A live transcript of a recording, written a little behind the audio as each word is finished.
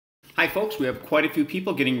Hi folks, we have quite a few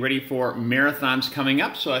people getting ready for marathons coming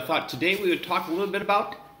up, so I thought today we would talk a little bit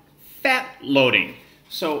about fat loading.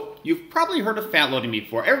 So you've probably heard of fat loading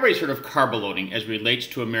before. Everybody's heard of carb loading as it relates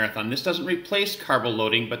to a marathon. This doesn't replace carb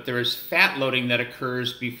loading, but there is fat loading that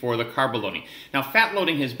occurs before the carb loading. Now fat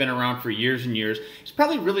loading has been around for years and years. It's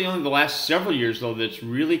probably really only the last several years though that's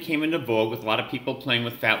really came into vogue with a lot of people playing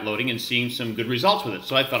with fat loading and seeing some good results with it.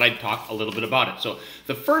 So I thought I'd talk a little bit about it. So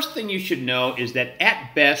the first thing you should know is that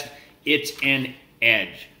at best it's an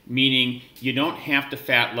edge, meaning you don't have to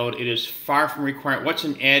fat load. It is far from required. What's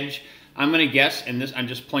an edge? I'm going to guess, and this I'm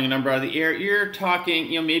just pulling a number out of the air, you're talking,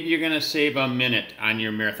 maybe you're going to save a minute on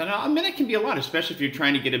your marathon. Now, a minute can be a lot, especially if you're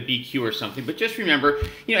trying to get a BQ or something, but just remember,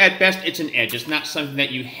 at best it's an edge. It's not something that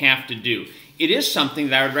you have to do. It is something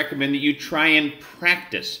that I would recommend that you try and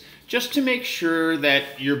practice, just to make sure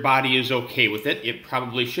that your body is okay with it. It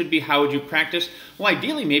probably should be. How would you practice? Well,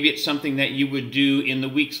 ideally, maybe it's something that you would do in the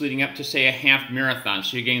weeks leading up to, say, a half marathon,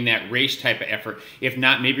 so you're getting that race type of effort. If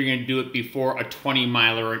not, maybe you're going to do it before a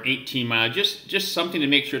 20-miler or an 18-miler, just something to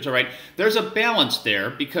make sure it's all right. There's a balance there,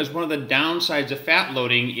 because one of the downsides of fat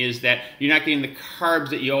loading is that you're not getting the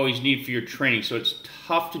carbs that you always need for your training, so it's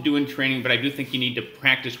tough to do in training, but I do think you need to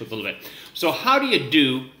practice with a little bit. So how do you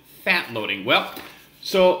do fat loading? Well,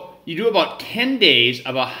 you do about 10 days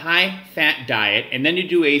of a high-fat diet, and then you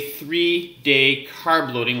do a 3-day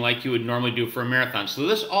carb loading like you would normally do for a marathon. So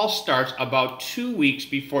this all starts about 2 weeks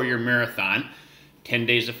before your marathon. 10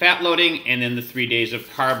 days of fat loading, and then the 3 days of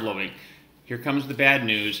carb loading. Here comes the bad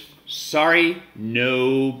news. Sorry,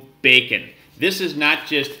 no bacon. This is not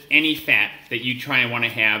just any fat that you try and want to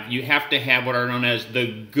have. You have to have what are known as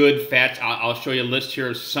the good fats. I'll show you a list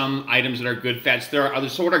here of some items that are good fats. There are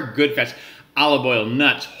others. So what are good fats? Olive oil,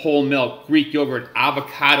 nuts, whole milk, Greek yogurt,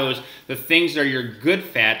 avocados, the things that are your good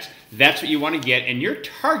fats, that's what you want to get. And your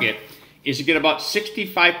target is to get about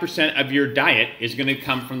 65% of your diet is going to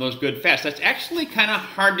come from those good fats. That's actually kind of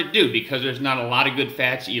hard to do because there's not a lot of good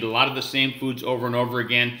fats. You eat a lot of the same foods over and over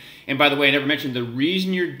again. And by the way, I never mentioned the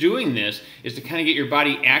reason you're doing this is to kind of get your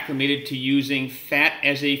body acclimated to using fat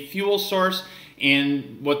as a fuel source.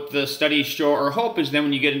 And what the studies show or hope is then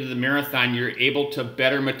when you get into the marathon, you're able to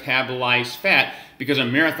better metabolize fat, because a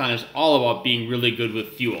marathon is all about being really good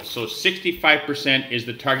with fuel. So 65% is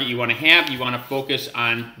the target you want to have. You want to focus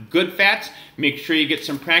on good fats. Make sure you get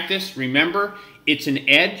some practice. Remember, it's an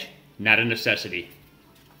edge, not a necessity.